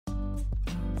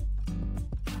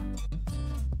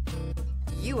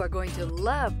You are going to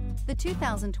love the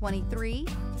 2023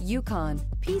 Yukon.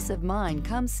 Peace of mind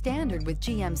comes standard with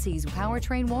GMC's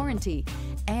powertrain warranty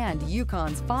and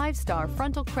Yukon's 5-star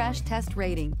frontal crash test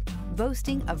rating.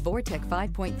 Boasting a Vortec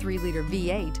 5.3-liter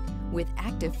V8 with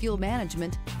active fuel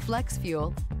management, flex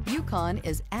fuel, Yukon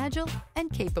is agile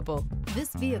and capable.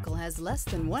 This vehicle has less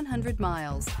than 100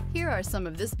 miles. Here are some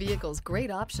of this vehicle's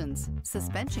great options: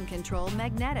 suspension control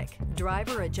magnetic,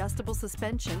 driver adjustable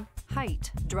suspension,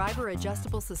 height, driver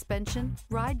adjustable suspension,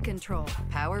 ride control,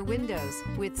 power windows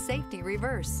with safety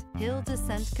reverse, hill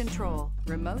descent control,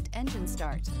 remote engine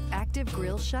start, active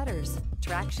grille shutters,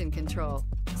 traction control,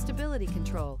 stability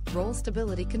control, roll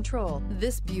stability control.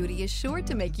 This beauty is sure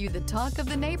to make you the talk of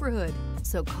the neighborhood.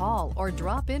 So call or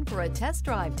drop in for a test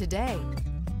drive today.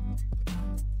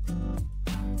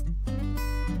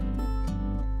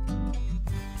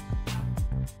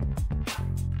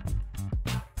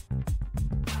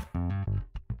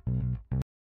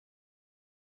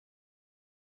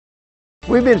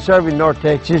 We've been serving North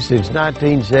Texas since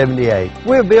 1978.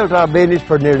 We've built our business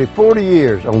for nearly 40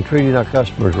 years on treating our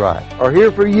customers right. Are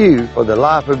here for you for the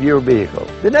life of your vehicle.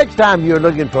 The next time you're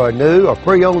looking for a new or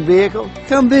pre-owned vehicle,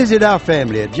 come visit our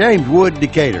family at James Wood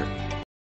Decatur.